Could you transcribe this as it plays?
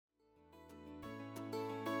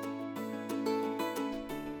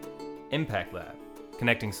Impact Lab,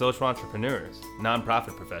 connecting social entrepreneurs,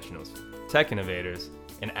 nonprofit professionals, tech innovators,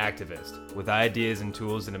 and activists with ideas and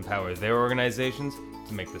tools that empower their organizations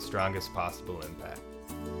to make the strongest possible impact.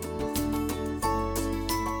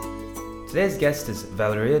 Today's guest is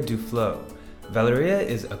Valeria Duflot. Valeria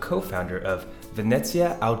is a co-founder of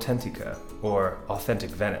Venezia Autentica, or Authentic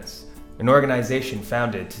Venice, an organization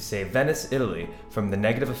founded to save Venice, Italy from the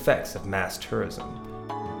negative effects of mass tourism.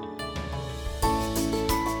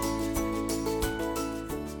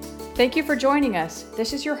 Thank you for joining us.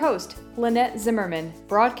 This is your host, Lynette Zimmerman,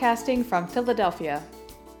 broadcasting from Philadelphia.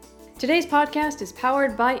 Today's podcast is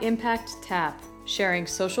powered by Impact Tap, sharing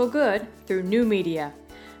social good through new media.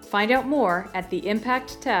 Find out more at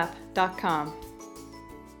theimpacttap.com.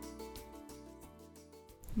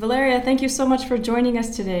 Valeria, thank you so much for joining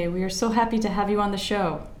us today. We are so happy to have you on the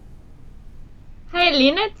show. Hi,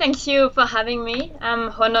 Lynette. Thank you for having me. I'm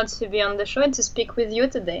honored to be on the show and to speak with you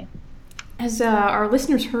today. As our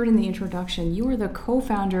listeners heard in the introduction, you are the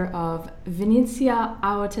co-founder of Venezia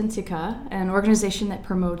Autentica, an organization that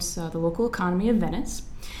promotes the local economy of Venice.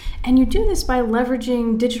 And you do this by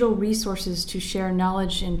leveraging digital resources to share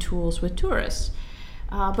knowledge and tools with tourists.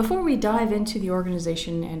 Before we dive into the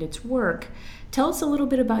organization and its work, tell us a little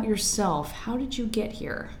bit about yourself. How did you get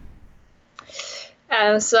here?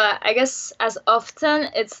 So I guess as often,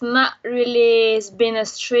 it's not really been a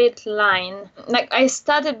straight line. Like I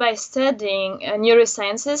started by studying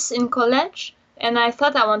neurosciences in college, and I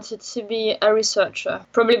thought I wanted to be a researcher,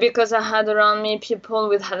 probably because I had around me people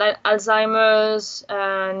with Alzheimer's,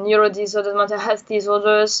 neurodisorders, mental health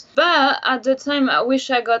disorders. But at the time, I wish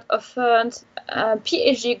I got offered a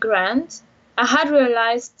PhD grant. I had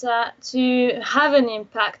realized that to have an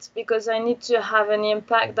impact, because I need to have an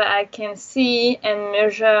impact that I can see and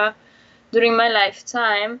measure during my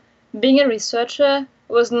lifetime, being a researcher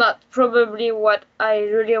was not probably what I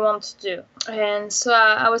really want to do. And so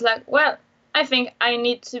I was like, well, I think I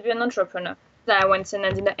need to be an entrepreneur. So I went and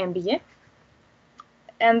I did an MBA.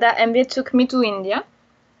 And that MBA took me to India.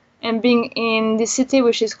 And being in the city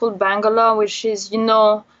which is called Bangalore, which is,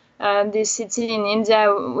 the city in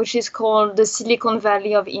India, which is called the Silicon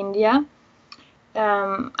Valley of India,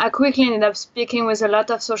 I quickly ended up speaking with a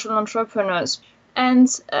lot of social entrepreneurs. And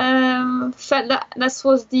felt that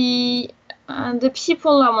was the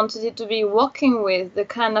people I wanted to be working with, the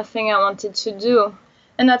kind of thing I wanted to do.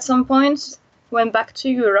 And at some point, went back to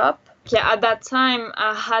Europe. At that time,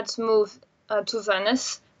 I had moved to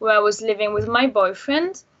Venice, where I was living with my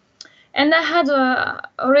boyfriend. And I had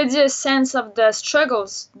already a sense of the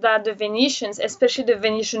struggles that the Venetians, especially the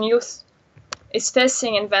Venetian youth, is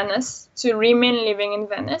facing in Venice to remain living in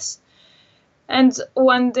Venice. And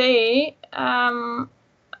one day, a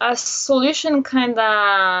solution kind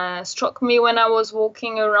of struck me when I was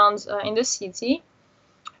walking around in the city.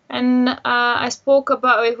 And I spoke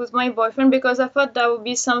about it with my boyfriend because I thought that would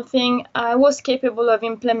be something I was capable of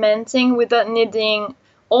implementing without needing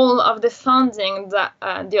all of the funding that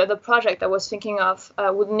the other project I was thinking of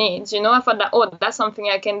would need. I thought that, that's something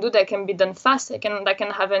I can do that can be done fast, that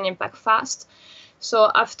can have an impact fast. So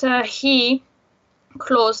after he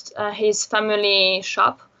closed his family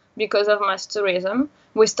shop because of mass tourism,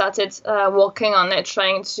 we started working on it,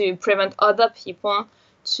 trying to prevent other people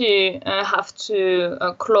to have to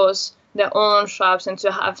close their own shops and to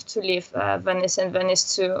have to leave Venice and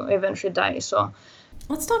Venice to eventually die. So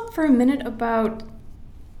let's talk for a minute about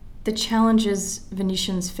the challenges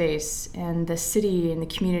Venetians face and the city and the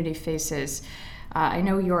community faces. I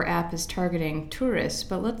know your app is targeting tourists,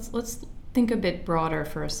 but let's think a bit broader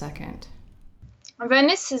for a second.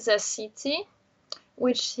 Venice is a city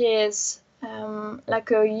which is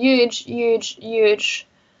like a huge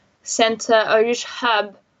center, a huge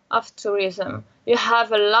hub of tourism. You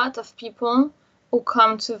have a lot of people who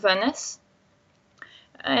come to Venice,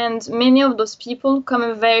 and many of those people come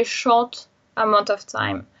in a very short amount of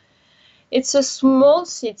time. It's a small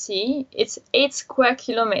city. It's 8 square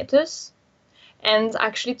kilometers, and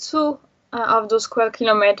actually 2 of those square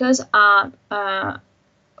kilometers are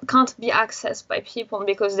can't be accessed by people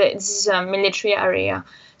because this is a military area.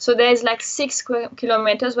 So there is like 6 square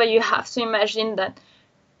kilometers where you have to imagine that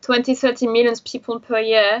 20-30 million people per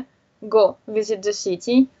year go visit the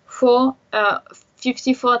city for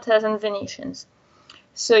 54,000 Venetians.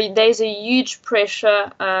 So there is a huge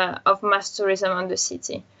pressure of mass tourism on the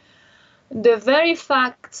city. The very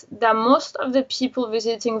fact that most of the people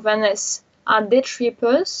visiting Venice are day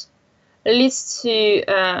trippers leads to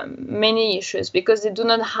many issues because they do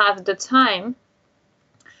not have the time,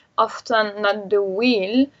 often not the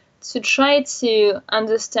will, to try to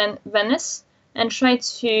understand Venice and try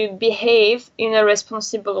to behave in a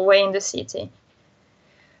responsible way in the city.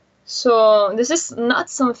 So this is not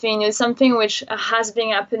something new. It's something which has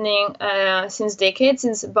been happening since decades,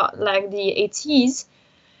 since about like the 80s.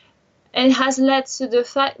 And it has led to the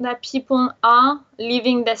fact that people are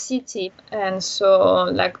leaving the city. And so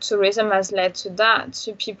like tourism has led to that,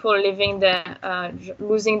 to people leaving their,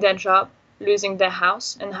 losing their job, losing their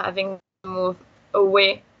house, and having to move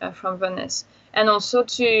away from Venice. And also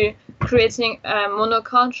to creating a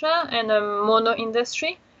monoculture and a mono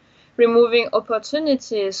industry, removing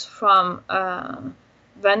opportunities from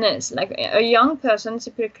Venice. Like a young person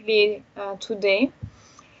typically today,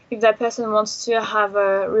 if that person wants to have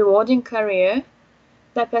a rewarding career,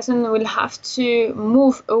 that person will have to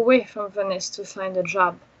move away from Venice to find a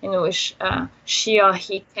job in which she or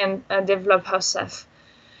he can develop herself.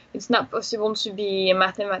 It's not possible to be a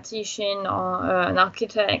mathematician or an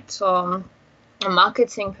architect or a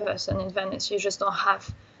marketing person in Venice. You just don't have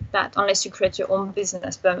that unless you create your own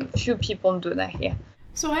business, but few people do that here.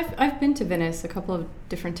 So I've been to Venice a couple of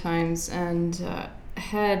different times and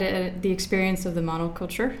had the experience of the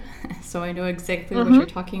monoculture, so I know exactly what you're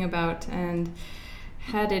talking about, and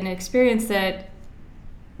had an experience that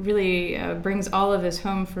really brings all of this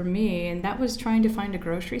home for me, and that was trying to find a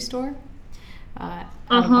grocery store on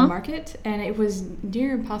a market, and it was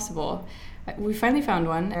near impossible. We finally found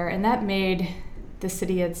one, and that made the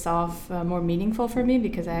city itself more meaningful for me,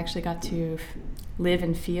 because I actually got to live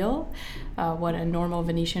and feel what a normal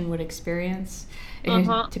Venetian would experience,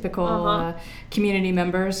 a typical community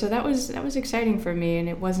member. So that was exciting for me, and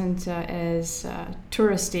it wasn't as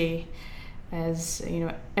touristy as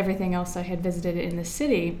everything else I had visited in the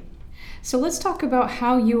city. So let's talk about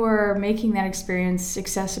how you are making that experience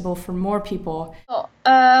accessible for more people.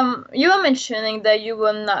 You were mentioning that you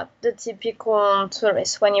were not the typical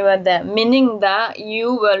tourist when you were there, meaning that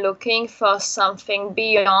you were looking for something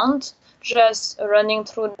beyond just running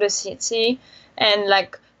through the city and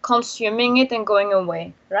like consuming it and going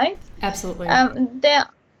away, right? Absolutely.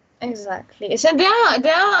 Exactly. So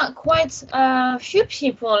there are quite a few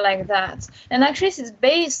people like that, and actually it's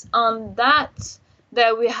based on that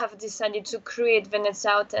we have decided to create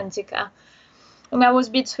Venezia Autentica. And I was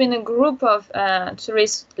between a group of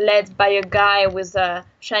tourists led by a guy with a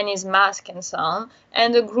Chinese mask and so on,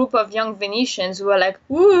 and a group of young Venetians who were like,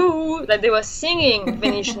 woo, like they were singing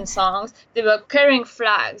Venetian songs, they were carrying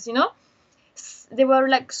flags, they were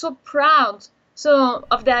like so proud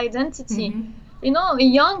of their identity,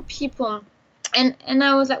 young people. And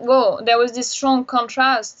I was like, whoa, there was this strong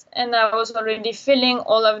contrast, and I was already feeling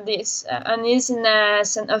all of this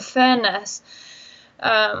uneasiness and unfairness.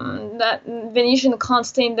 That Venetian can't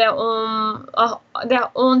stay in their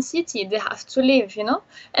own city. They have to live,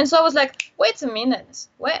 And so I was like, wait a minute.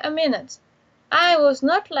 I was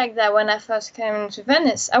not like that when I first came to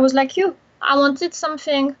Venice. I was like you. I wanted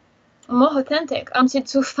something more authentic. I wanted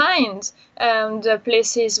to find the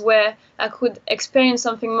places where I could experience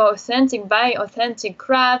something more authentic, buy authentic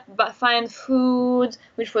craft, but find food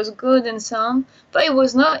which was good and so on. But it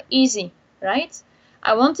was not easy, right?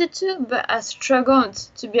 I wanted to, but I struggled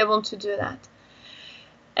to be able to do that.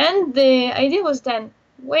 And the idea was then,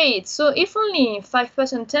 wait, so if only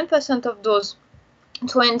 5%, 10% of those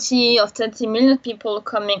 20 or 30 million people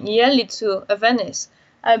coming yearly to Venice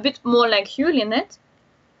are a bit more like you, Lynette,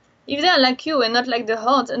 if they are like you and not like the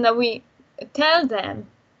hordes, and that we tell them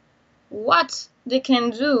what they can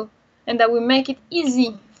do and that we make it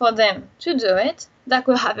easy for them to do it, that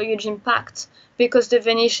could have a huge impact. Because the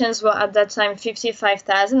Venetians were at that time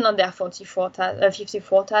 55,000, now they are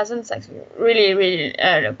 54,000. It's like really, really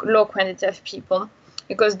low quantity of people,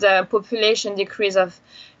 because the population decrease of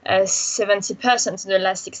 70% in the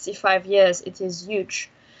last 65 years. It is huge.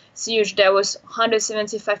 It's huge. There was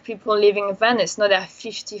 175 people living in Venice, now there are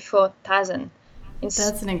 54,000.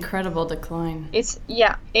 That's an incredible decline.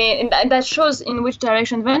 And that shows in which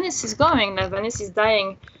direction Venice is going. Like Venice is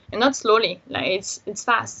dying, and not slowly. Like it's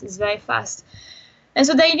fast. It's very fast. And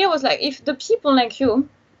so the idea was like, if the people like you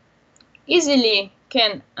easily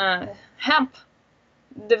can help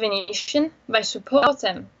the Venetian by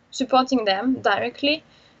supporting them directly,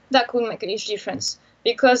 that could make a huge difference.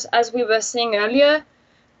 Because as we were saying earlier,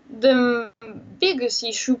 the biggest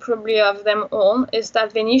issue probably of them all is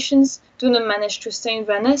that Venetians do not manage to stay in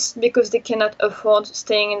Venice because they cannot afford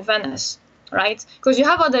staying in Venice, right? Because you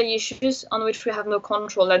have other issues on which we have no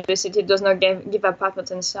control, like the city does not give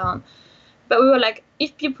apartments and so on. But we were like,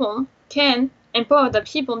 if people can empower the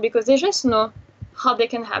people because they just know how they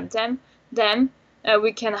can help them,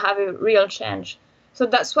 we can have a real change. So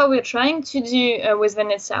that's what we're trying to do with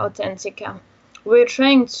Venezia Autentica. We're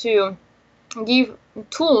trying to give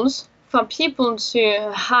tools for people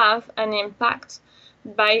to have an impact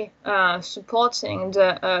by supporting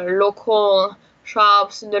the local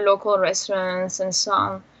shops, the local restaurants, and so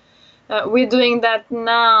on. We're doing that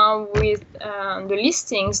now with the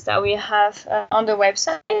listings that we have on the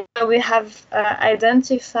website. We have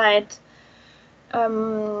identified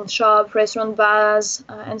shop, restaurant, bars,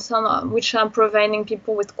 and so on, which are providing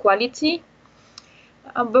people with quality.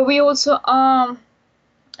 But we also are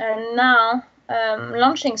now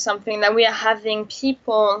launching something that we are having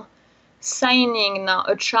people signing now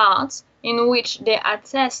a chart in which they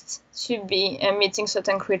attest to be meeting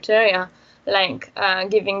certain criteria, like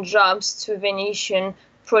giving jobs to Venetian,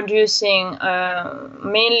 producing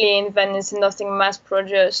mainly in Venice, nothing mass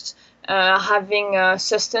produced, having a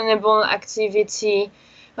sustainable activity,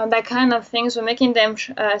 that kind of things. We're making them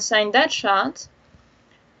sign that chart,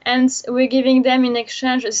 and we're giving them in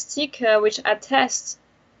exchange a sticker which attests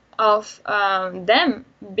of them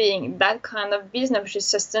being that kind of business, which is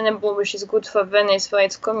sustainable, which is good for Venice, for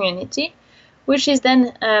its community, which is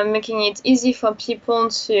then making it easy for people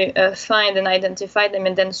to find and identify them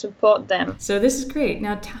and then support them. So this is great.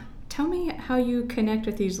 Now tell me how you connect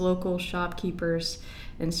with these local shopkeepers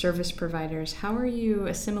and service providers. How are you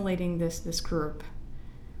assimilating this group?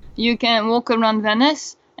 You can walk around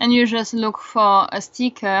Venice and you just look for a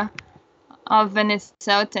sticker of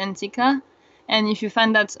Venezia Autentica. And if you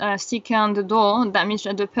find that sticker on the door, that means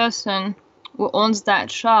that the person who owns that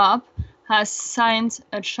shop has signed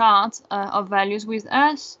a chart of values with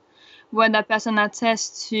us, where that person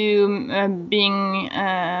attests to being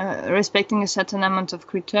respecting a certain amount of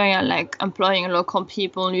criteria, like employing local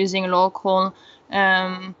people, using local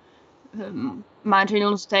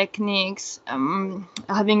materials, techniques,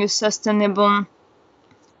 having a sustainable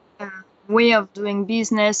way of doing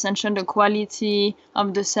business, ensure the quality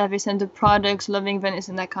of the service and the products, loving Venice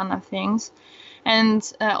and that kind of things. And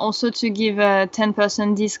also to give a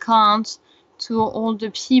 10% discount to all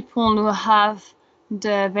the people who have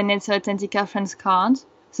the Venezia Autentica Friends card.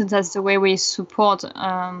 So that's the way we support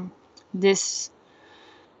this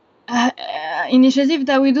initiative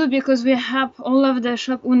that we do, because we help all of the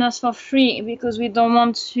shop owners for free, because we don't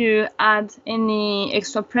want to add any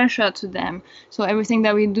extra pressure to them. So everything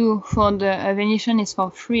that we do for the Venetian is for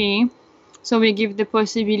free. So we give the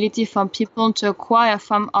possibility for people to acquire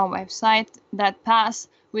from our website that pass,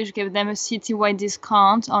 which gives them a citywide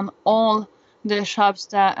discount on all the shops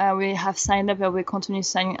that we have signed up and we continue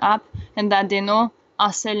signing up, and that they know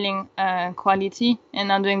are selling quality and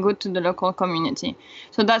are doing good to the local community.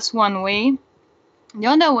 So that's one way. The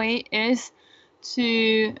other way is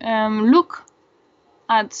to look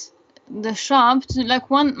at the shop.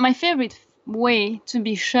 My favorite way to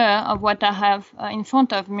be sure of what I have in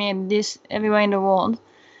front of me and this everywhere in the world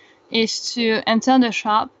is to enter the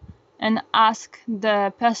shop and ask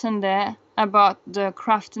the person there about the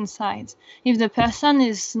craft inside. If the person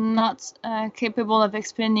is not capable of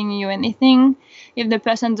explaining you anything, if the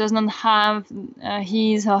person does not have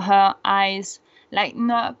his or her eyes lighten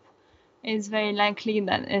up, it's very likely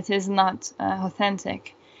that it is not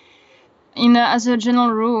authentic. As a general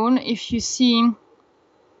rule, if you see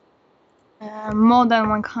more than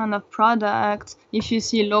one kind of product, if you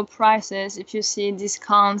see low prices, if you see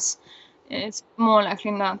discounts, it's more likely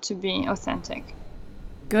not to be authentic.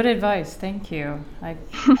 Good advice, thank you.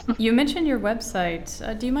 You mentioned your website.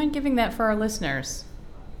 Do you mind giving that for our listeners?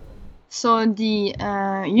 So the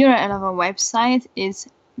URL of our website is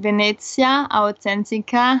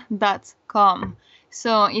veneziaautentica.com.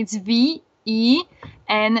 So it's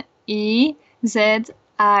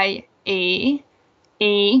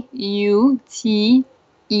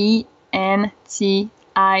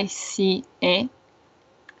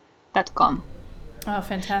Oh,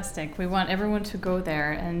 fantastic. We want everyone to go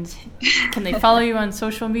there. And can they follow you on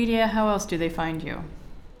social media? How else do they find you?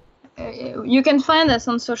 You can find us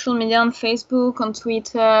on social media, on Facebook, on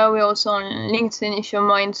Twitter. We're also on LinkedIn if you're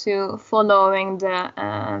more into following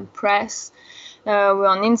the press. We're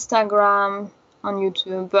on Instagram, on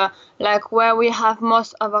YouTube. Where we have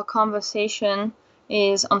most of our conversation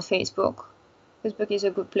is on Facebook. Facebook is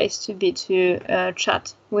a good place to be to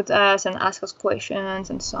chat with us and ask us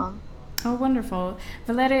questions and so on. Oh, wonderful.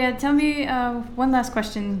 Valeria, tell me one last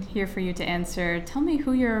question here for you to answer. Tell me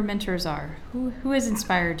who your mentors are. Who has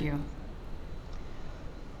inspired you?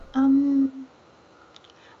 I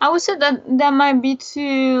would say that there might be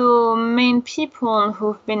two main people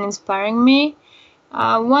who've been inspiring me.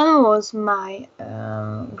 One was my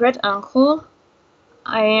great uncle.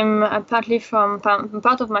 I am part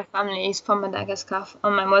of my family is from Madagascar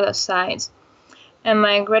on my mother's side. And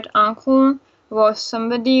my great uncle was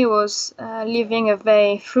somebody who was living a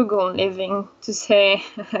very frugal living, to say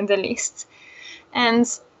the least, and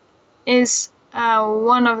is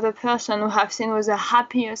one of the person who I've seen was the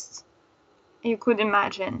happiest you could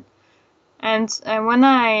imagine. And when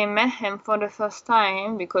I met him for the first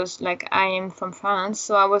time, because like I am from France,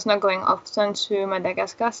 so I was not going often to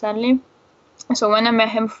Madagascar, sadly. So when I met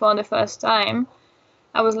him for the first time,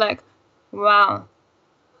 I was like, wow,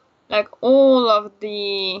 like all of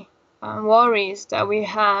the worries that we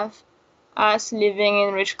have, us living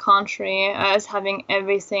in rich country, us having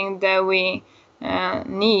everything that we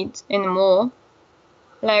need and more,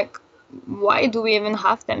 like why do we even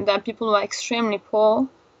have them? There are people who are extremely poor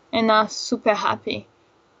and are super happy.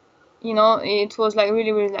 You know, it was like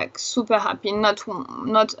really, really like super happy, not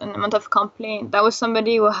an amount of complaint. That was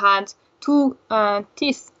somebody who had 2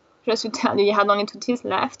 teeth, just to tell you, he had only 2 teeth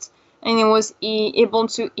left, and he was able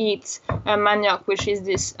to eat manioc, which is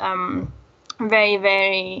this very,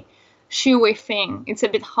 very chewy thing. It's a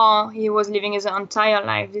bit hard. He was living his entire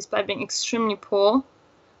life despite being extremely poor,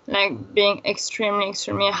 like being extremely,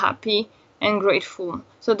 extremely happy and grateful.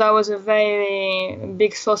 So that was a very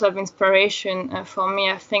big source of inspiration for me.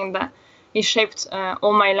 I think that it shaped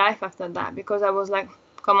all my life after that, because I was like,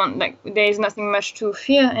 come on, like there is nothing much to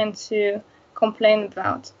fear and to complain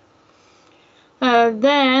about.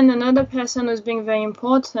 Then another person who's being very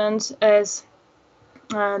important is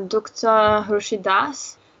Dr. Rushi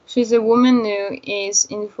Das. She's a woman who is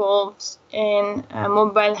involved in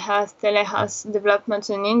mobile health, telehealth development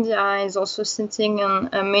in India, is also sitting on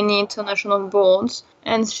many international boards.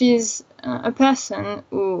 And she's a person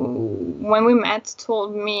who, when we met,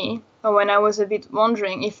 told me, when I was a bit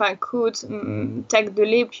wondering if I could take the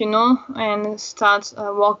leap, you know, and start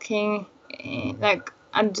working like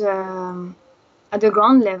at the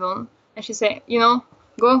ground level. And she said, you know,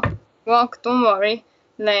 go, walk, don't worry.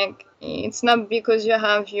 Like, it's not because you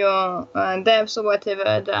have your debts or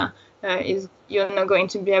whatever that you're not going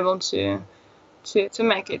to be able to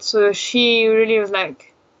make it. So she really was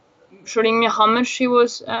like showing me how much she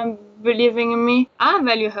was believing in me. I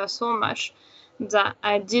value her so much that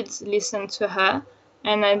I did listen to her,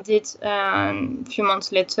 and I did a few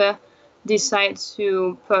months later decide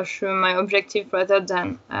to pursue my objective rather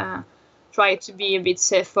than try to be a bit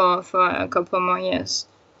safer for a couple more years.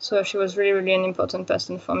 So she was really, really an important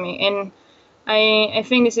person for me. And I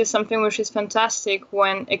think this is something which is fantastic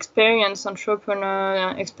when experienced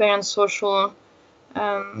entrepreneur, experienced social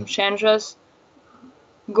changers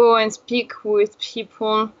go and speak with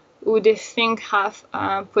people who they think have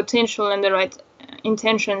potential and the right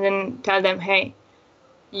intentions, and tell them, hey,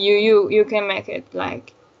 you can make it.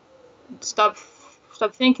 Like, stop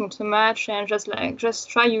thinking too much and just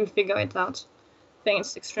try, you figure it out. I think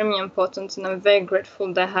it's extremely important, and I'm very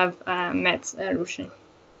grateful that I have met Rushi.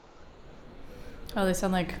 Oh, they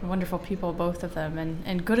sound like wonderful people, both of them,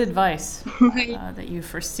 and good advice that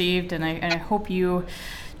you've received, and I hope you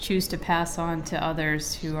choose to pass on to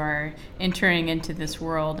others who are entering into this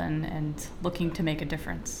world and looking to make a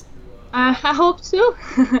difference. I hope so.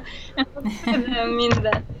 I hope that means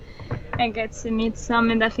that I get to meet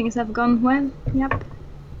some and that things have gone well. Yep.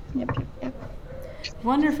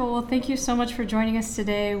 Wonderful. Well, thank you so much for joining us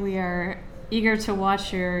today. We are eager to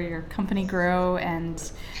watch your company grow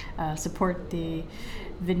and support the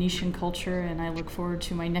Venetian culture, and I look forward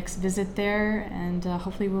to my next visit there, and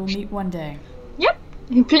hopefully we'll meet one day. Yep.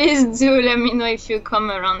 Please do let me know if you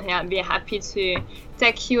come around here. I'd be happy to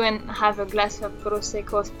take you and have a glass of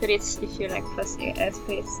Prosecco spirits, if you like Prosecco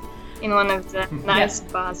spirits, in one of the nice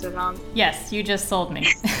bars around. Yes, you just sold me.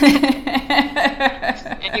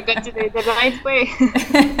 And you got to do it the right way.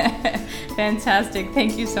 Fantastic.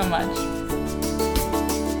 Thank you so much.